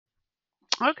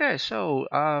Okay, so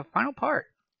final part.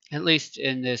 At least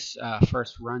in this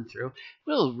first run through,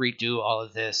 we'll redo all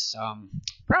of this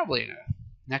probably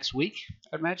next week,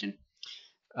 I'd imagine,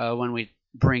 when we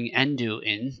bring Endu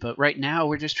in. But right now,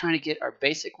 we're just trying to get our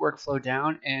basic workflow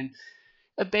down and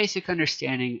a basic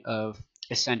understanding of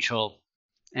essential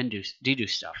Endu dedo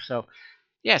stuff. So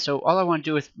yeah, so all I want to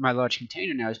do with my large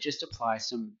container now is just apply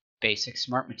some basic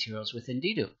smart materials within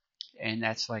dedo, and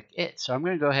that's like it. So I'm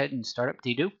going to go ahead and start up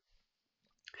dedo.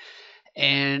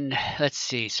 And let's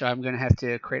see, so I'm going to have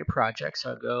to create a project. So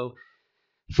I'll go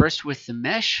first with the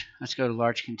mesh. Let's go to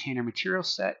large container material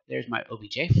set. There's my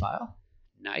OBJ file.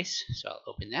 Nice. So I'll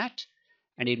open that.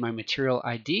 I need my material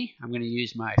ID. I'm going to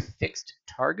use my fixed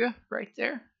targa right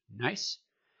there. Nice.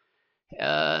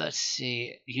 Let's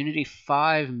see, Unity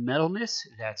 5 metalness.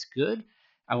 That's good.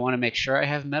 I want to make sure I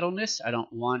have metalness. I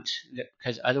don't want,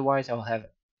 because otherwise I'll have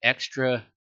extra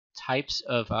types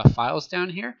of files down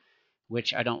here,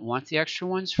 which I don't want the extra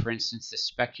ones. For instance, the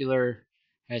specular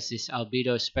has this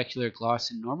albedo, specular,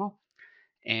 gloss, and normal,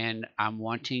 and I'm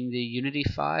wanting the Unity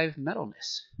 5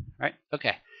 metalness. Right?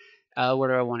 Okay. Where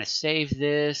do I want to save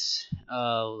this?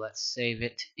 Let's save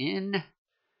it in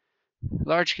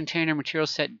large container material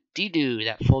set dedo,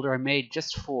 that folder I made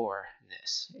just for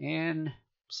this. And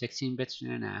 16 bits,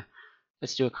 nah.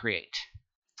 Let's do a create.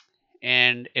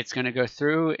 And it's going to go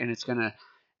through and it's going to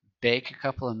bake a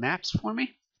couple of maps for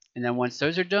me. And then once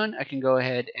those are done, I can go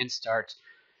ahead and start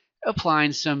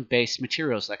applying some base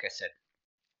materials, like I said.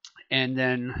 And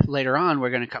then later on, we're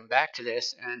going to come back to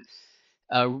this.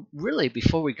 And really,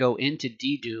 before we go into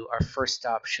dedo, our first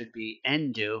stop should be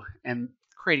endu and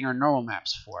creating our normal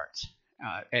maps for it.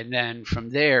 And then from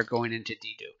there, going into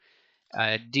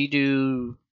dedo.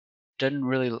 Dedo doesn't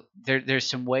really, there's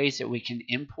some ways that we can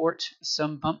import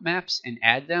some bump maps and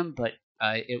add them, but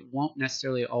it won't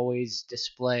necessarily always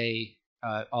display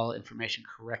all information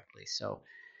correctly. So,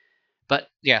 but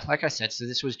yeah, like I said, so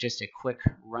this was just a quick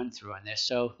run through on this.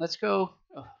 So let's go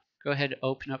ahead and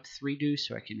open up 3Do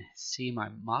so I can see my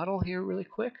model here really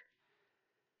quick.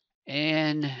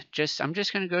 And I'm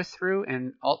just going to go through,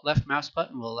 and Alt left mouse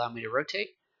button will allow me to rotate.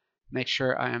 Make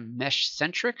sure I am mesh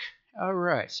centric. All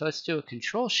right, so let's do a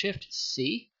Control Shift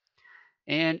C.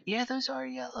 And yeah, those are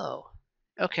yellow.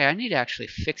 Okay, I need to actually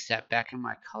fix that back in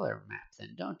my color map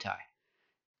then, don't I?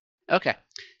 Okay,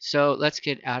 so let's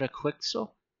get out of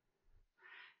Quixel.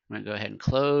 I'm going to go ahead and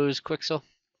close Quixel.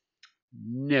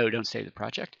 No, don't save the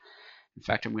project. In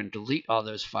fact, I'm going to delete all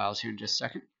those files here in just a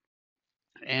second.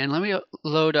 And let me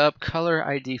load up color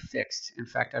ID fixed. In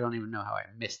fact, I don't even know how I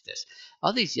missed this.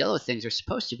 All these yellow things are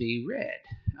supposed to be red.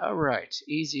 All right,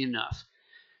 easy enough.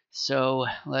 So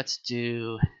let's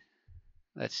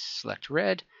select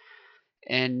red.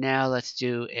 And now let's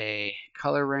do a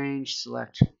color range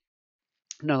select.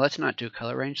 No, let's not do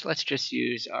color range. Let's just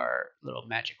use our little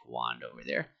magic wand over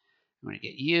there. I'm going to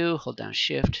get U, hold down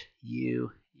Shift,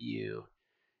 U, U,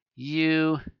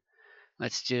 U.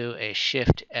 Let's do a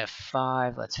Shift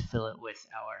F5. Let's fill it with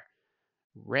our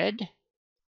red.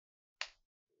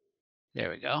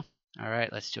 There we go. All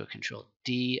right, let's do a Control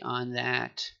D on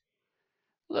that.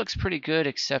 Looks pretty good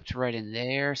except right in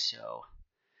there, so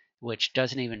which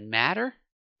doesn't even matter.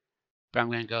 But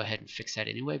I'm going to go ahead and fix that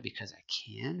anyway because I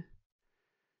can.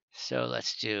 So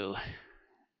let's do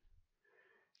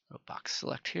a box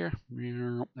select here.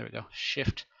 There we go.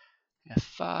 Shift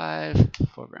F5,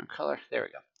 foreground color. There we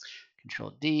go.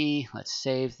 Control D. Let's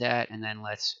save that, and then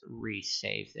let's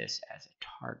resave this as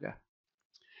a targa.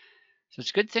 So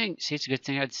it's a good thing. See, it's a good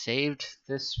thing I'd saved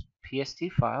this PST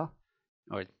file,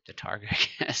 or the targa, I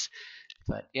guess.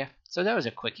 But yeah, so that was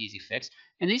a quick, easy fix.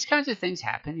 And these kinds of things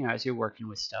happen, you know, as you're working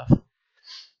with stuff.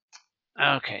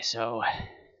 Okay, so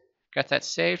got that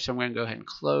saved, so I'm going to go ahead and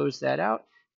close that out.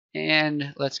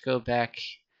 And let's go back,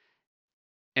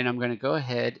 and I'm going to go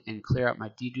ahead and clear out my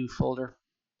dedo folder.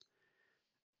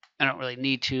 I don't really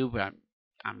need to, but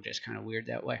I'm just kind of weird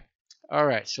that way. All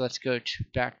right, so let's go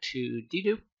back to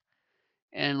dedo,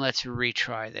 and let's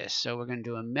retry this. So we're going to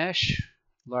do a mesh,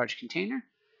 large container,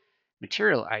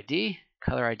 material ID,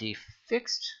 color ID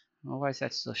fixed. Well, why does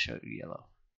that still show yellow?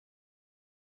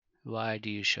 Why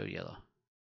do you show yellow?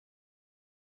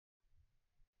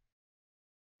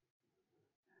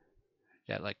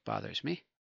 That like bothers me.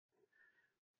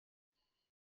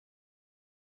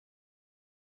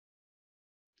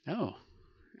 Oh,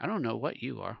 I don't know what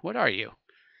you are. What are you?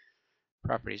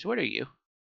 Properties, what are you?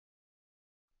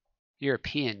 You're a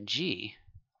PNG.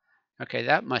 Okay,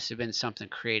 that must have been something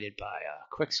created by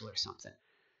Quixel or something.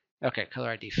 Okay,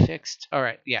 color ID fixed. All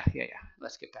right, yeah.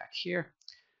 Let's get back here.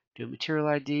 Do material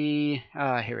ID.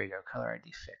 Here we go, color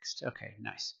ID fixed. Okay,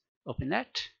 nice. Open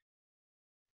that.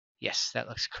 Yes, that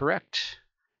looks correct.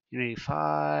 Unity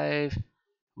 5.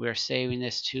 We're saving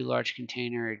this to large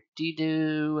container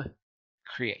dedo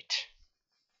create.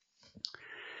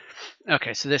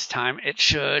 Okay, so this time it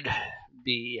should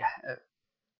be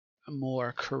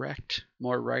more correct,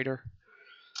 more righter.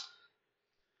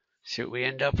 See what we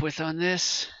end up with on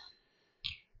this.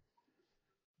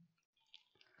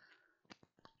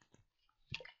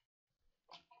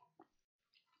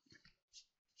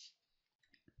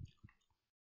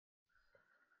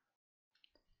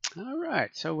 All right,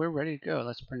 so we're ready to go.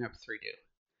 Let's bring up 3Do.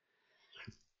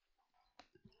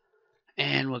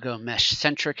 And we'll go mesh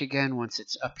centric again once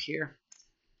it's up here.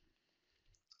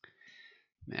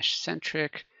 Mesh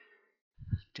centric.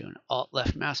 Do an alt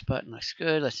left mouse button, looks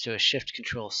good. Let's do a shift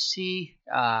control C.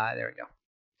 There we go.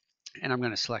 And I'm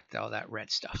going to select all that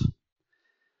red stuff.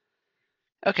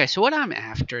 Okay, so what I'm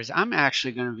after is I'm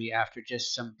actually going to be after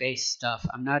just some base stuff.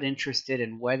 I'm not interested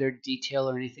in weather detail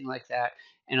or anything like that.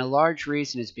 And a large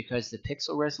reason is because the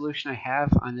pixel resolution I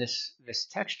have on this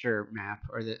texture map,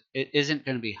 it isn't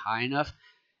going to be high enough.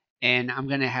 And I'm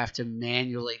going to have to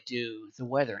manually do the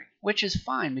weathering, which is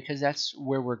fine because that's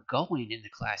where we're going in the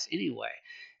class anyway.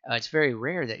 It's very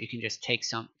rare that you can just take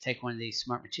one of these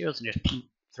smart materials and just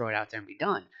throw it out there and be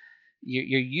done.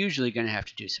 You're usually going to have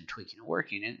to do some tweaking and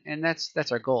working, and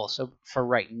that's our goal. So for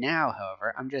right now,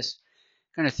 however, I'm just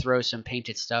going to throw some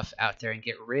painted stuff out there and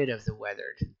get rid of the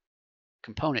weathered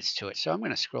components to it. So I'm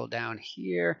going to scroll down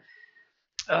here.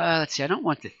 Let's see, I don't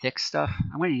want the thick stuff.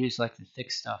 I'm going to use like the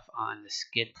thick stuff on the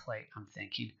skid plate, I'm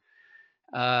thinking.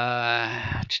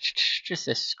 Just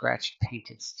this scratched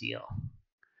painted steel.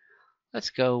 Let's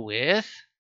go with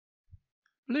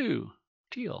blue,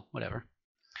 teal, whatever.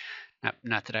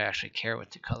 Not that I actually care what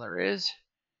the color is,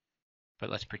 but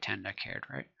let's pretend I cared,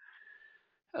 right?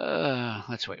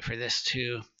 Let's wait for this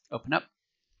to open up.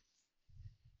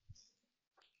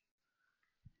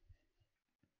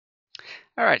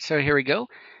 All right, so here we go.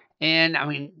 And I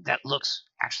mean, that looks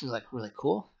actually like really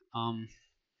cool.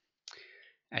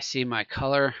 I see my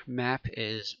color map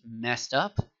is messed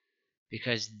up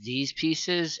because these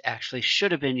pieces actually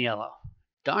should have been yellow.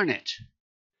 Darn it.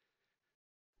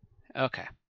 Okay.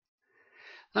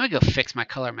 Let me go fix my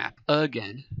color map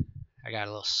again. I got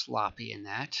a little sloppy in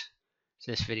that.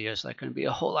 So this video is like going to be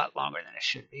a whole lot longer than it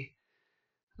should be.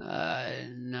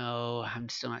 No, I'm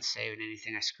still not saving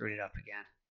anything. I screwed it up again.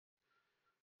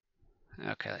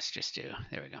 Okay, let's just do,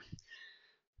 there we go.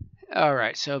 All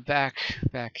right, so back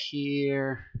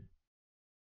here.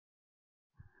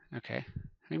 Okay,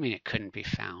 what do you mean it couldn't be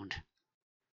found?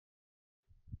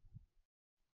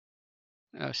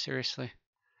 Oh, seriously?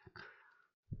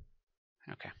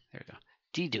 Okay, there we go.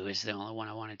 Dedo is the only one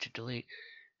I wanted to delete.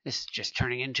 This is just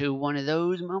turning into one of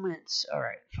those moments. All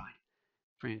right, fine.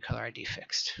 Bring color ID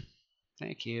fixed.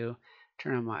 Thank you.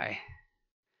 Turn on my...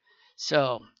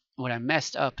 So what I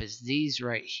messed up is these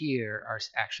right here are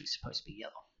actually supposed to be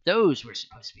yellow. Those were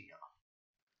supposed to be yellow.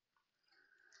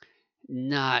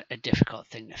 Not a difficult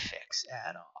thing to fix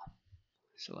at all.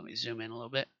 So let me zoom in a little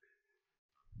bit.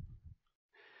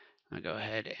 I'm going to go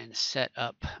ahead and set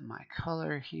up my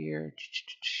color here.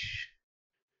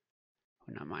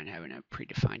 Would not mind having a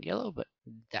predefined yellow, but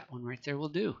that one right there will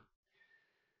do.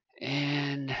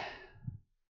 And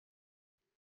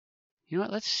you know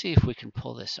what? Let's see if we can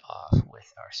pull this off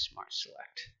with our smart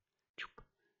select.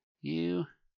 You,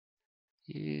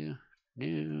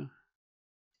 new.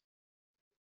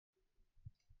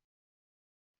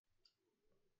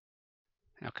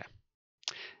 Okay.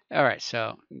 All right,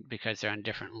 so because they're on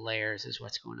different layers is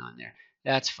what's going on there.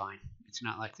 That's fine. It's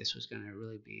not like this was going to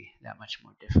really be that much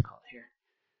more difficult here.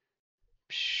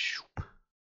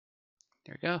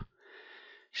 There we go.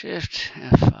 Shift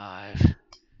F5,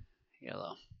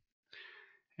 yellow.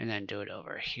 And then do it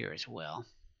over here as well.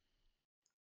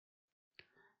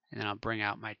 And then I'll bring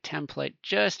out my template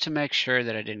just to make sure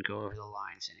that I didn't go over the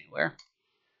lines anywhere.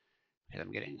 Because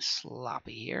I'm getting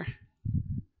sloppy here.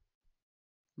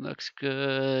 Looks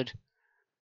good.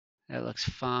 That looks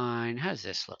fine. How does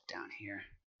this look down here?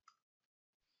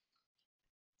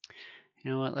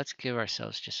 You know what? Let's give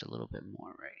ourselves just a little bit more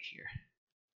right here.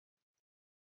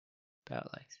 About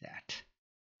like that.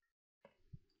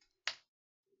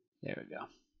 There we go.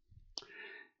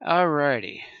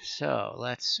 Alrighty, so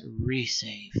let's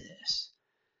resave this.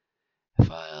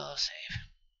 File, save.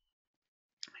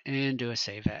 And do a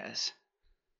save as.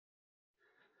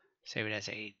 Save it as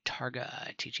a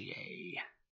Targa TGA.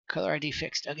 Color ID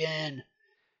fixed again.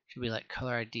 Should be like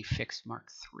color ID fixed Mark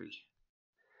III.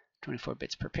 24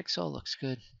 bits per pixel, looks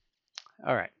good.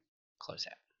 Alright, close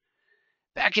that.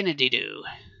 Back into Dedo.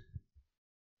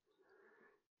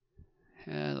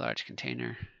 Large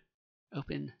container.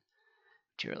 Open.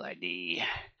 Material ID,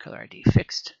 color ID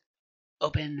fixed,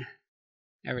 open.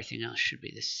 Everything else should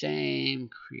be the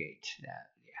same. Create that.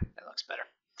 Yeah, that looks better.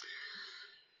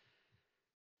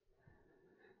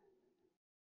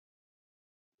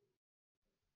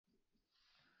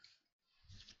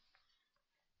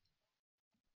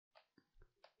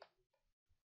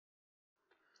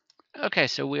 Okay,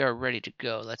 so we are ready to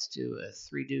go. Let's do a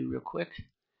 3-do real quick.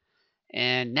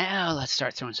 And now let's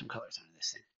start throwing some colors onto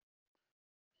this thing.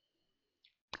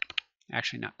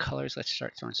 Actually, not colors. Let's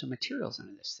start throwing some materials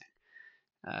onto this thing.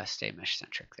 Stay mesh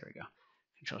centric. There we go.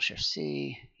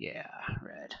 Control-Shift-C. Yeah,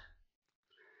 red.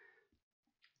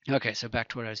 Okay, so back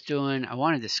to what I was doing. I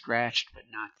wanted the scratched, but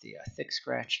not the thick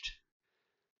scratched.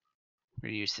 We're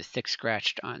going to use the thick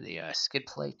scratched on the skid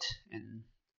plate and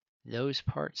those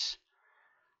parts.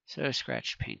 So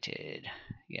scratched, painted.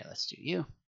 Yeah, let's do you.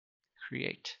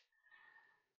 Create.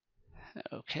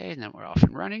 Okay, and then we're off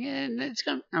and running, and it's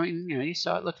going. I mean, you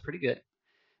saw it looked pretty good,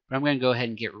 but I'm going to go ahead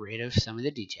and get rid of some of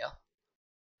the detail.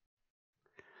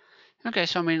 Okay,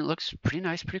 so I mean, it looks pretty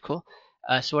nice, pretty cool.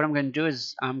 So what I'm going to do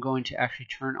is I'm going to actually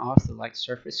turn off the light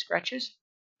surface scratches,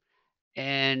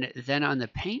 and then on the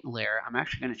paint layer, I'm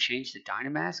actually going to change the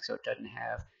Dynamask so it doesn't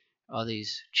have all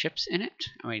these chips in it.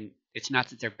 I mean, it's not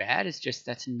that they're bad; it's just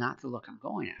that's not the look I'm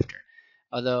going after.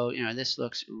 Although, this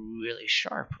looks really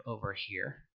sharp over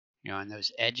here. On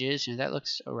those edges, that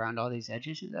looks around all these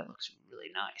edges, that looks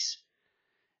really nice.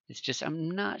 It's just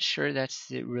I'm not sure that's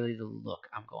really the look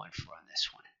I'm going for on this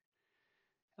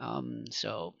one.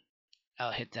 So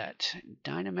I'll hit that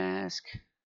Dynamask.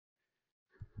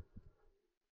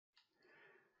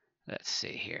 Let's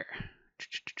see here.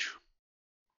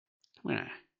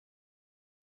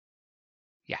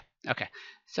 Yeah, okay.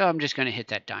 So I'm just gonna hit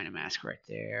that Dynamask right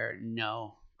there.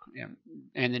 No,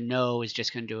 and the no is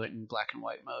just gonna do it in black and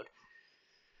white mode.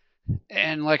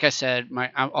 And like I said,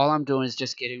 all I'm doing is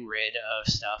just getting rid of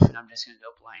stuff, and I'm just going to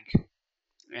go blank.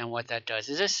 And what that does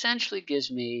is essentially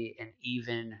gives me an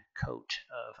even coat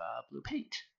of blue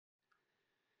paint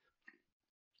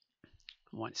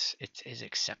once it is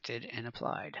accepted and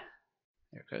applied.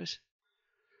 There it goes.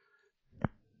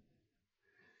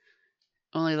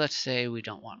 Only let's say we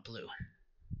don't want blue.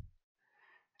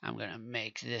 I'm going to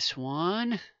make this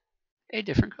one a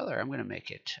different color. I'm going to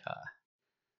make it a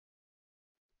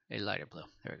lighter blue.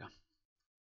 There we go.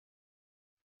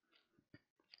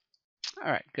 All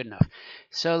right, good enough.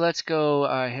 So let's go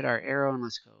hit our arrow and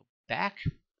let's go back.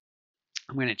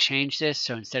 I'm going to change this.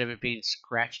 So instead of it being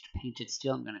scratched painted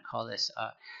steel, I'm going to call this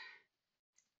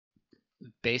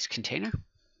base container.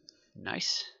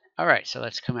 Nice. All right, so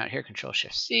let's come out here,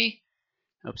 Control-Shift-C.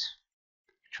 Oops,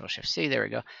 Control-Shift-C, there we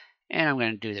go. And I'm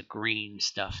going to do the green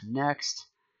stuff next.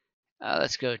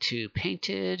 Let's go to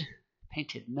painted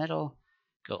metal.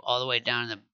 Go all the way down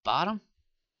to the bottom.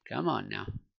 Come on now.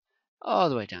 All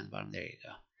the way down the bottom, there you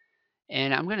go.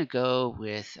 And I'm going to go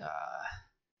with,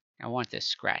 I want this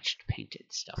scratched painted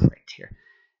stuff right here.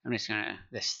 I'm just going to,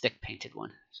 this thick painted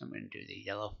one. So I'm going to do the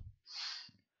yellow.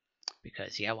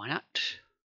 Because, yeah, why not?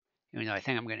 Even though I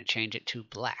think I'm going to change it to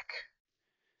black.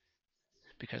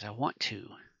 Because I want to.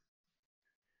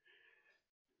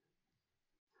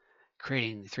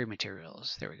 Creating 3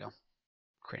 materials. There we go.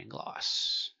 Creating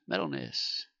gloss.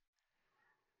 Metalness.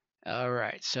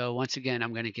 Alright, so once again,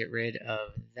 I'm going to get rid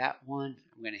of that one.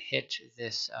 I'm going to hit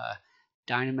this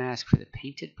Dynamask for the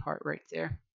painted part right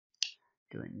there.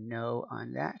 Do a no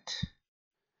on that.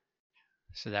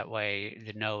 So that way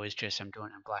the no is just, I'm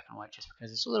doing it in black and white just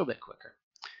because it's a little bit quicker.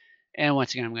 And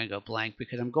once again, I'm going to go blank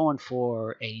because I'm going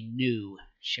for a new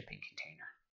shipping container.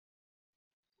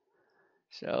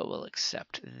 So we'll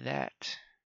accept that.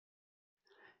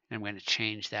 And I'm going to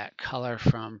change that color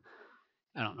from,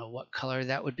 I don't know what color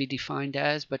that would be defined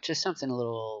as, but just something a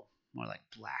little more like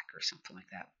black or something like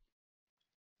that.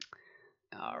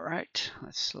 All right,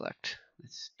 let's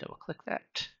double click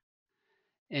that.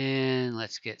 And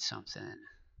let's get something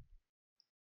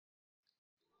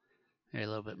a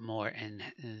little bit more in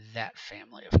that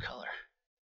family of color.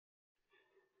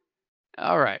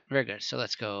 All right, very good. So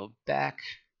let's go back.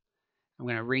 I'm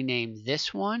going to rename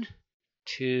this one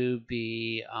to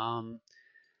be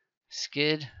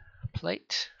skid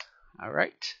plate. All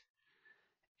right.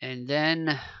 And then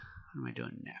what am I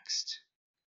doing next?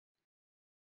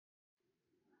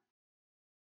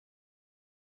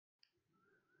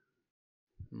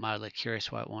 I'm mildly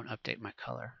curious why it won't update my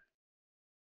color.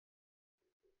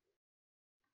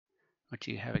 What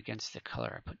do you have against the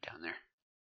color I put down there?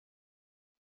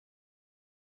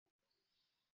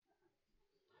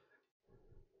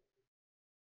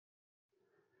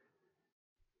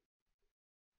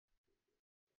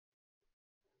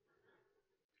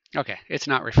 Okay, it's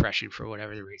not refreshing for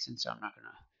whatever the reason, so I'm not going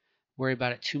to worry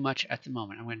about it too much at the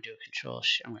moment. I'm going to do a control.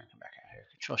 I'm going to come back out here.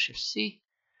 Control Shift C,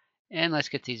 and let's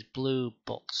get these blue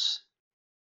bolts.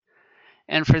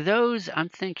 And for those, I'm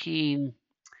thinking,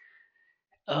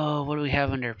 oh, what do we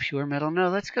have under pure metal? No,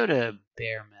 let's go to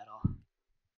bare metal.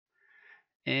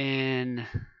 And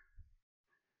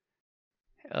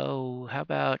oh, how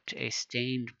about a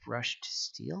stained brushed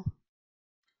steel?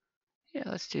 Yeah,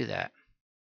 let's do that.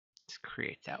 Let's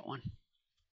create that one.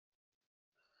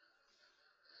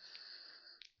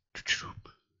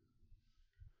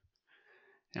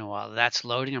 And while that's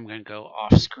loading, I'm going to go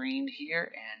off screen here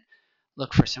and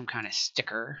look for some kind of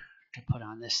sticker to put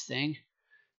on this thing.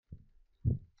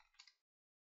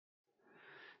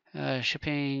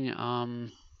 Shipping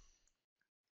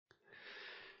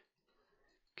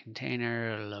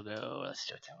container logo. Let's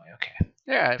do it that way. Okay.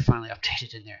 There, I finally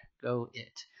updated in there. Go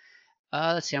it.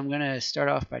 Let's see. I'm going to start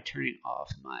off by turning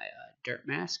off my dirt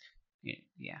mask.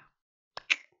 Yeah.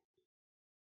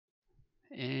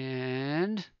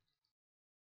 And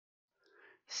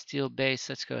steel base.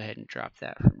 Let's go ahead and drop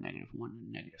that from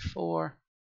 -1 to -4.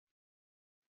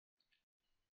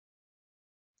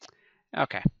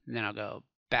 Okay. And then I'll go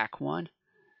back one.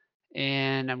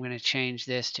 And I'm going to change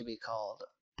this to be called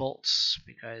bolts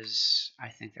because I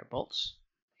think they're bolts,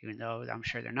 even though I'm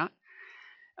sure they're not.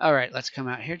 All right, let's come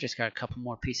out here. Just got a couple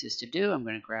more pieces to do. I'm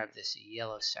going to grab this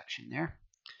yellow section there.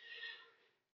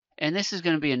 And this is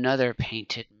going to be another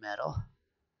painted metal.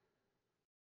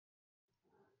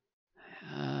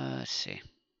 Let's see.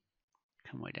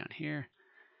 Come way down here.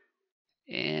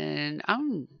 And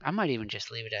I might even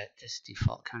just leave it at this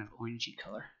default kind of orangey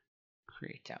color.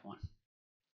 Create that one.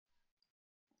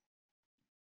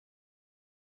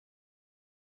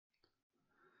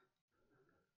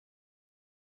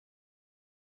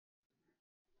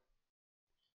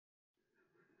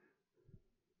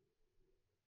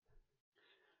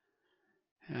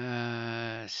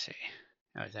 Let's see.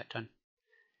 Oh, is that done?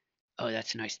 Oh,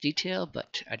 that's a nice detail,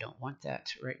 but I don't want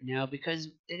that right now because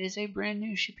it is a brand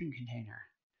new shipping container.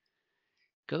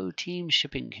 Go Team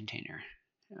shipping container.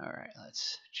 All right,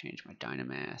 let's change my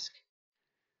Dynamask.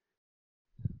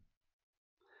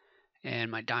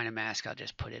 And my Dynamask, I'll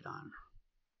just put it on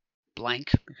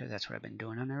blank because that's what I've been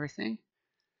doing on everything.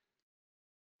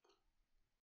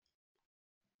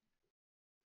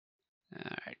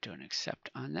 All right, do an accept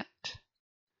on that.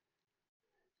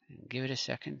 And give it a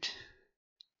second.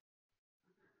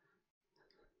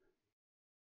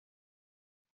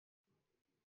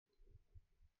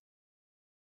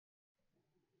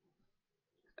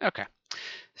 Okay,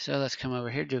 so let's come over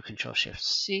here, do Control Shift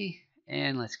C,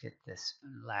 and let's get this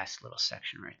last little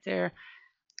section right there.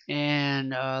 And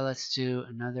let's do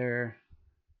another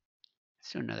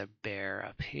bear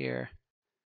up here.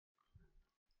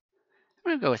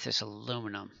 I'm gonna go with this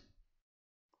aluminum.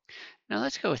 Now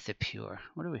let's go with the pure.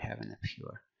 What do we have in the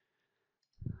pure?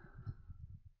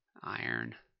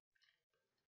 Iron,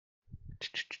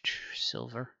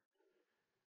 silver.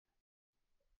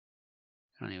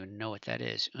 I don't even know what that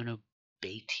is.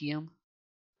 Unobatium.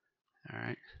 All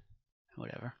right,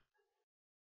 whatever.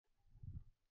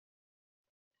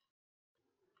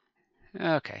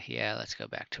 Okay, yeah, let's go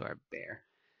back to our bear.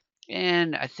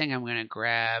 And I think I'm gonna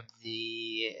grab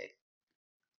the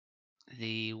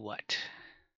what?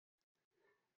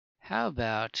 How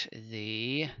about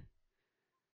the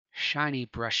shiny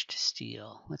brushed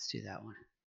steel? Let's do that one.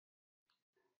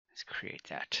 Let's create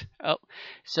that. Oh,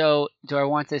 so do I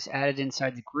want this added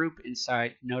inside the group?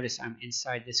 Notice I'm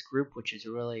inside this group, which is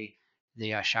really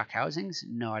the shock housings.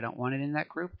 No, I don't want it in that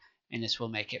group. And this will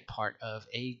make it part of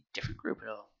a different group.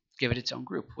 It'll give it its own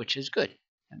group, which is good.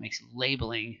 That makes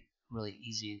labeling really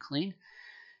easy and clean.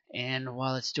 And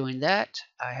while it's doing that,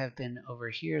 I have been over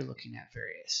here looking at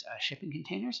various shipping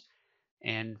containers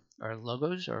and or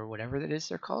logos or whatever that is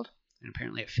they're called. And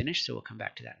apparently it finished, so we'll come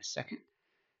back to that in a second.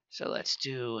 So let's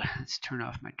turn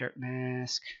off my dirt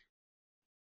mask.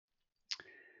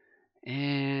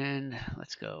 And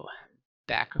let's go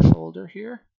back a folder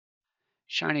here.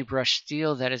 Shiny brush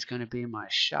steel, that is going to be my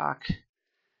shock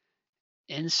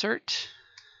insert.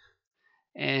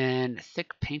 And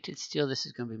thick painted steel, this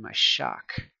is going to be my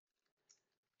shock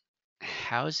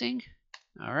housing.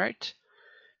 All right.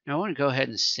 Now I want to go ahead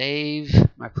and save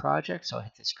my project. So I'll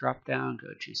hit this drop down,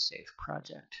 go to save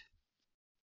project.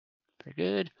 Very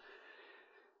good.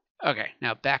 Okay,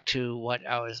 now back to what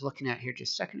I was looking at here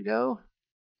just a second ago.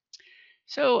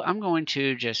 So I'm going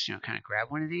to just kind of grab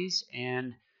one of these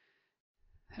and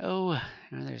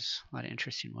there's a lot of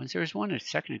interesting ones. There was one a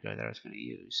second ago that I was going to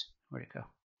use. Where'd it go?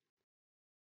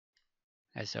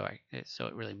 So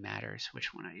it really matters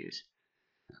which one I use.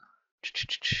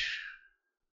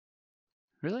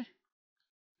 Really?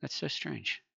 That's so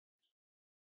strange.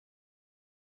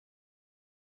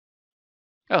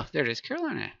 Oh, there it is,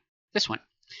 Carolina. This one.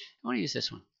 I want to use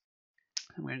this one.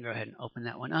 I'm going to go ahead and open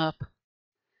that one up.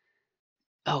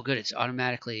 Oh, good. It's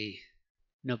automatically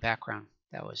no background.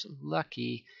 That was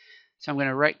lucky. So I'm going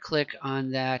to right click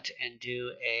on that and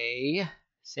do a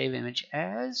save image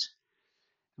as.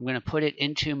 I'm going to put it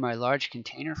into my large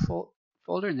container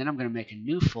folder, and then I'm going to make a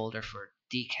new folder for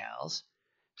decals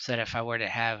so that if I were to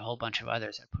have a whole bunch of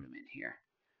others, I put them in here.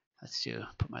 Let's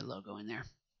put my logo in there.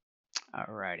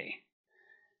 Alrighty.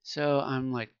 So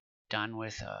I'm like done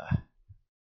with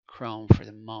Chrome for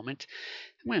the moment.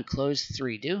 I'm going to close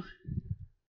 3Do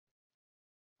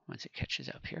once it catches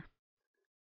up here.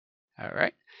 All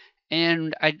right.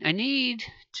 And I need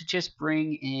to just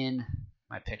bring in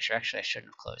my picture. Actually, I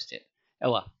shouldn't have closed it.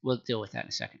 Oh, well, we'll deal with that in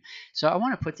a second. So I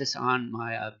want to put this on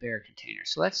my bear container.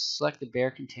 So let's select the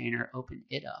bear container, open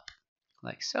it up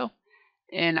like so.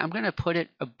 And I'm going to put it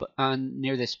on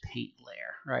near this paint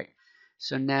layer, right?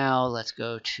 So now let's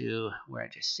go to where I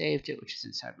just saved it, which is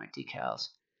inside my decals.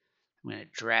 I'm going to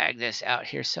drag this out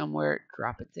here somewhere,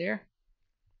 drop it there.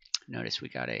 Notice we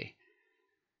got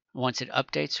once it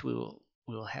updates, we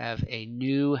will have a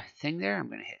new thing there. I'm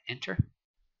going to hit enter.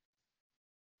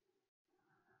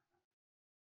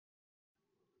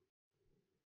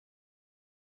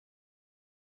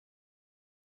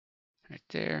 Right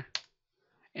there,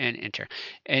 and enter.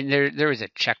 And there is a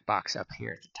checkbox up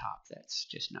here at the top that's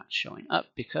just not showing up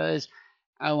because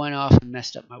I went off and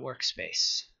messed up my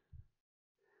workspace.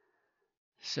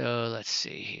 So let's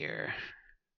see here.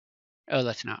 Oh,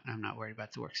 I'm not worried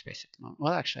about the workspace at the moment.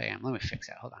 Well, actually I am. Let me fix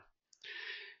that. Hold on.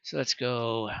 So let's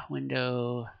go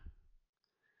Window,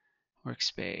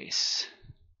 Workspace.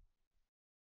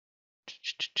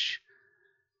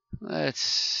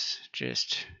 Let's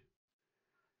just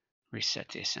reset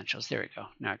the essentials. There we go.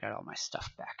 Now I got all my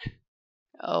stuff back.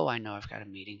 Oh, I know I've got a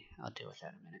meeting. I'll deal with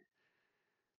that in a minute.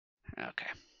 Okay.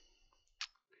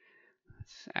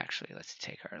 Let's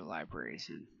take our libraries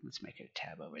and let's make it a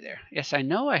tab over there. Yes, I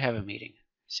know I have a meeting.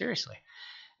 Seriously.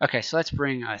 Okay, so let's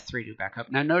bring 3Do back up.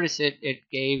 Now notice it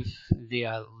gave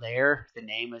the layer the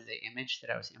name of the image that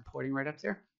I was importing right up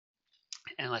there.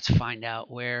 And let's find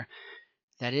out where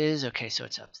that is. Okay, so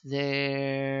it's up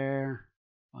there.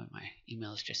 Oh, my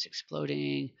email is just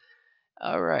exploding.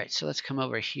 All right, so let's come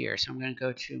over here. So I'm going to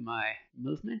go to my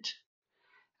movement.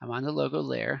 I'm on the logo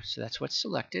layer, so that's what's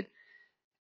selected.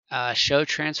 Show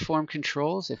transform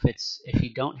controls. If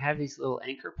you don't have these little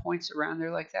anchor points around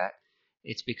there like that,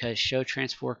 it's because show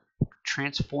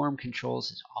transform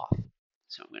controls is off.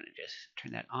 So I'm going to just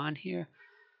turn that on here.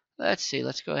 Let's see.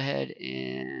 Let's go ahead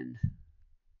and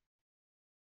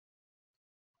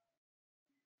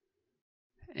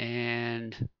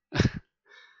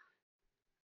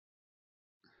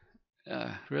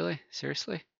really?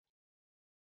 Seriously?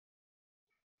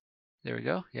 There we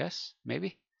go. Yes,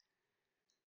 maybe.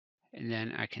 And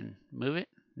then I can move it.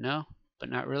 No, but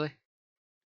not really.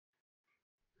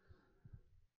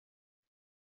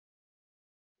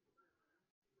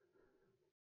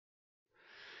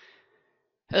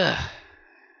 Ugh.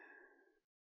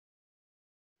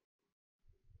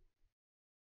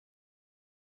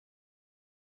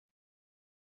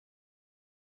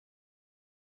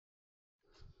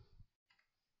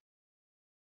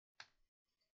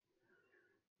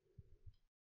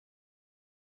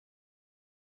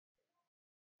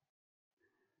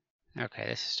 Okay,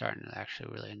 this is starting to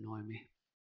actually really annoy me.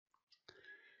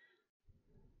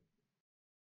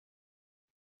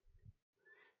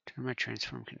 Turn my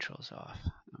transform controls off.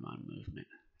 I'm on movement.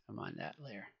 I'm on that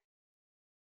layer.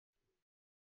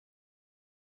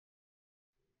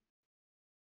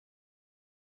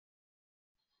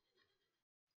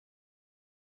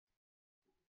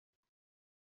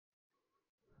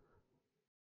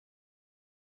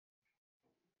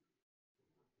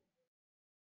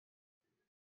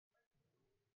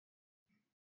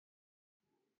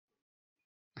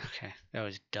 Okay, that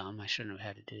was dumb. I shouldn't have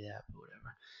had to do that, but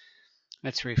whatever.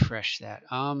 Let's refresh that.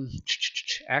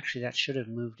 Actually, that should have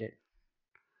moved it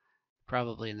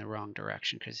probably in the wrong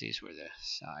direction because these were the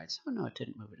sides. Oh no, it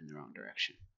didn't move it in the wrong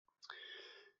direction.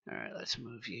 All right, let's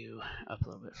move you up a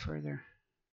little bit further.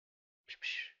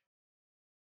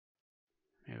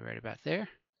 Maybe right about there.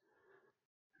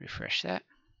 Refresh that.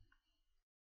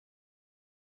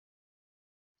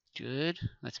 Good.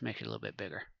 Let's make it a little bit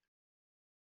bigger.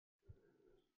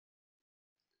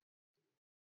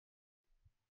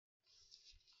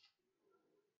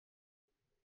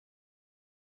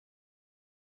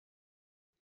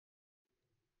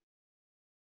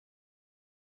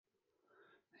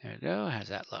 There, we go. How's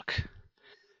that look?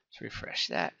 Let's refresh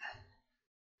that.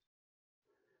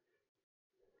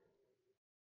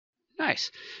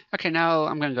 Nice. Okay, now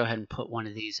I'm going to go ahead and put one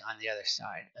of these on the other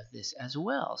side of this as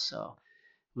well. So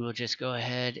we will just go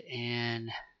ahead and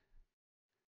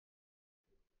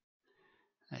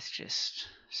let's just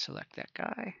select that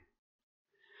guy.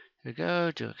 There we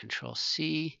go. Do a Control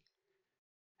C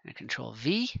and a Control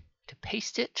V to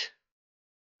paste it.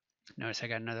 Notice I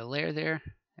got another layer there.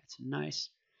 That's nice.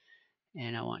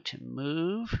 And I want to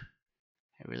move.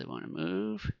 I really want to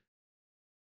move.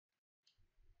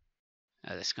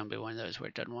 Oh, this is going to be one of those where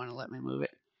it doesn't want to let me move it.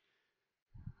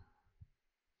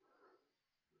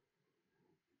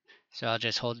 So I'll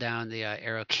just hold down the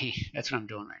arrow key. That's what I'm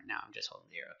doing right now. I'm just holding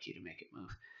the arrow key to make it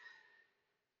move.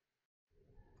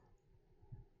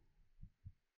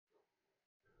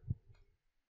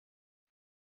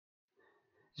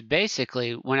 So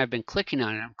basically, when I've been clicking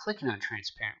on it, I'm clicking on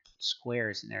transparent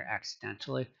squares in there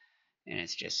accidentally. And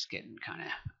it's just getting kind of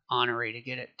ornery to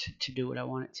get it to do what I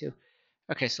want it to.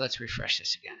 Okay, so let's refresh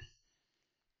this again.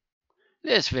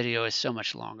 This video is so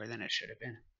much longer than it should have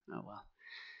been. Oh well.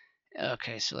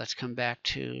 Okay, so let's come back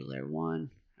to layer 1.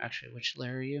 Actually, which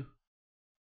layer are you?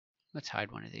 Let's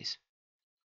hide one of these.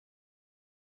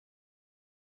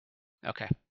 Okay.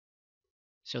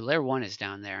 So layer 1 is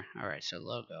down there. Alright, so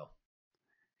logo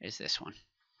is this one.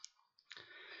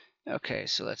 Okay,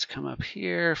 so let's come up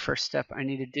here. First step I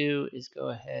need to do is go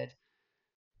ahead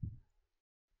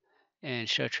and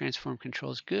show transform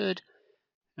controls good.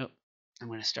 Oh, I'm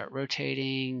going to start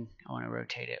rotating. I want to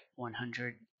rotate it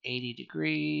 180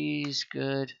 degrees.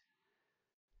 Good.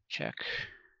 Check.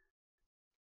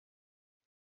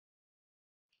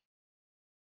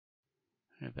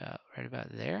 Right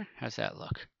about there. How's that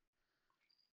look?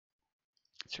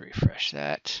 Let's refresh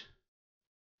that.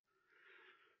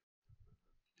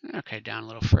 Okay, down a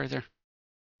little further.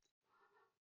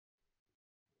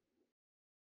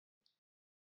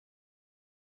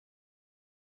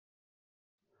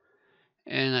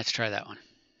 And let's try that one.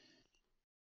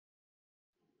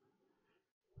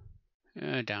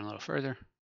 Down a little further.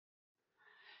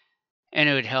 And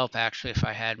it would help actually if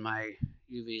I had my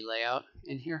UV layout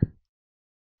in here.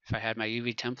 If I had my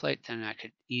UV template, then I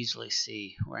could easily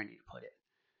see where I need to put it.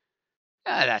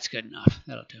 That's good enough.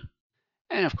 That'll do.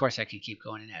 And of course I can keep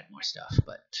going and add more stuff,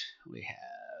 but we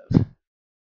have,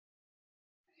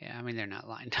 yeah, I mean, they're not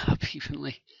lined up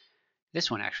evenly.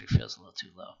 This one actually feels a little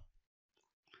too low.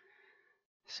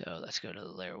 So let's go to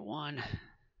layer 1.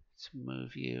 Let's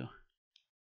move you.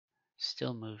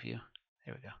 Still move you.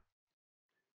 There we go.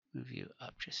 Move you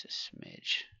up just a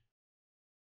smidge.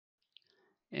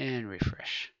 And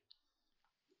refresh.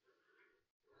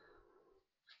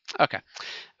 Okay.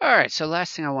 All right, so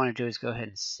last thing I want to do is go ahead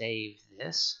and save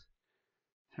this.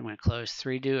 I'm going to close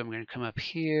 3Do. I'm going to come up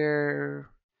here,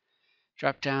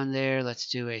 drop down there. Let's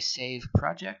do a save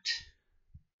project,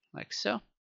 like so.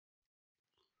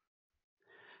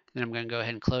 Then I'm going to go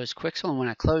ahead and close Quixel. And when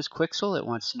I close Quixel, it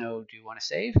wants to know, do you want to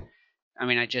save? I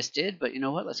mean, I just did, but you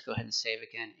know what? Let's go ahead and save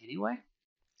again anyway.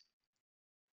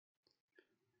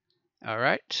 All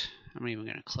right. I'm even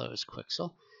going to close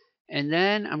Quixel. And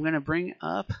then I'm going to bring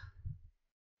up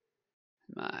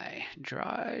my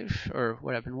drive, or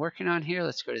what I've been working on here.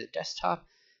 Let's go to the desktop.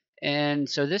 And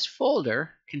so this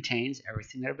folder contains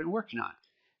everything that I've been working on.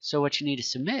 So what you need to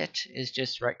submit is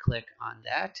just right click on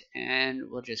that, and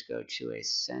we'll just go to a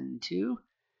send to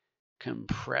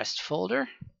compressed folder.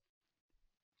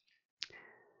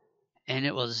 And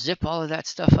it will zip all of that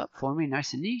stuff up for me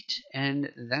nice and neat.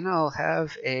 And then I'll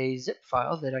have a zip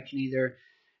file that I can either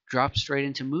drop straight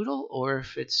into Moodle, or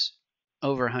if it's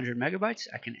over 100 megabytes,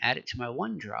 I can add it to my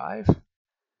OneDrive.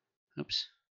 Oops.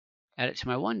 Add it to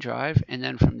my OneDrive, and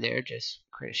then from there just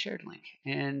create a shared link.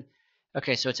 And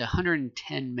okay, so it's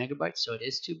 110 megabytes, so it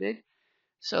is too big.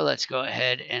 So let's go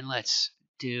ahead and let's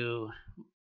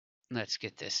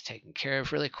get this taken care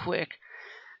of really quick.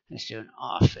 Let's do an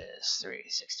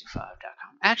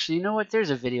office365.com. Actually, you know what? There's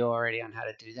a video already on how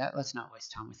to do that. Let's not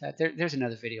waste time with that. There's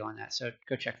another video on that, so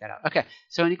go check that out. Okay,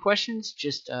 so any questions,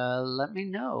 just let me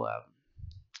know.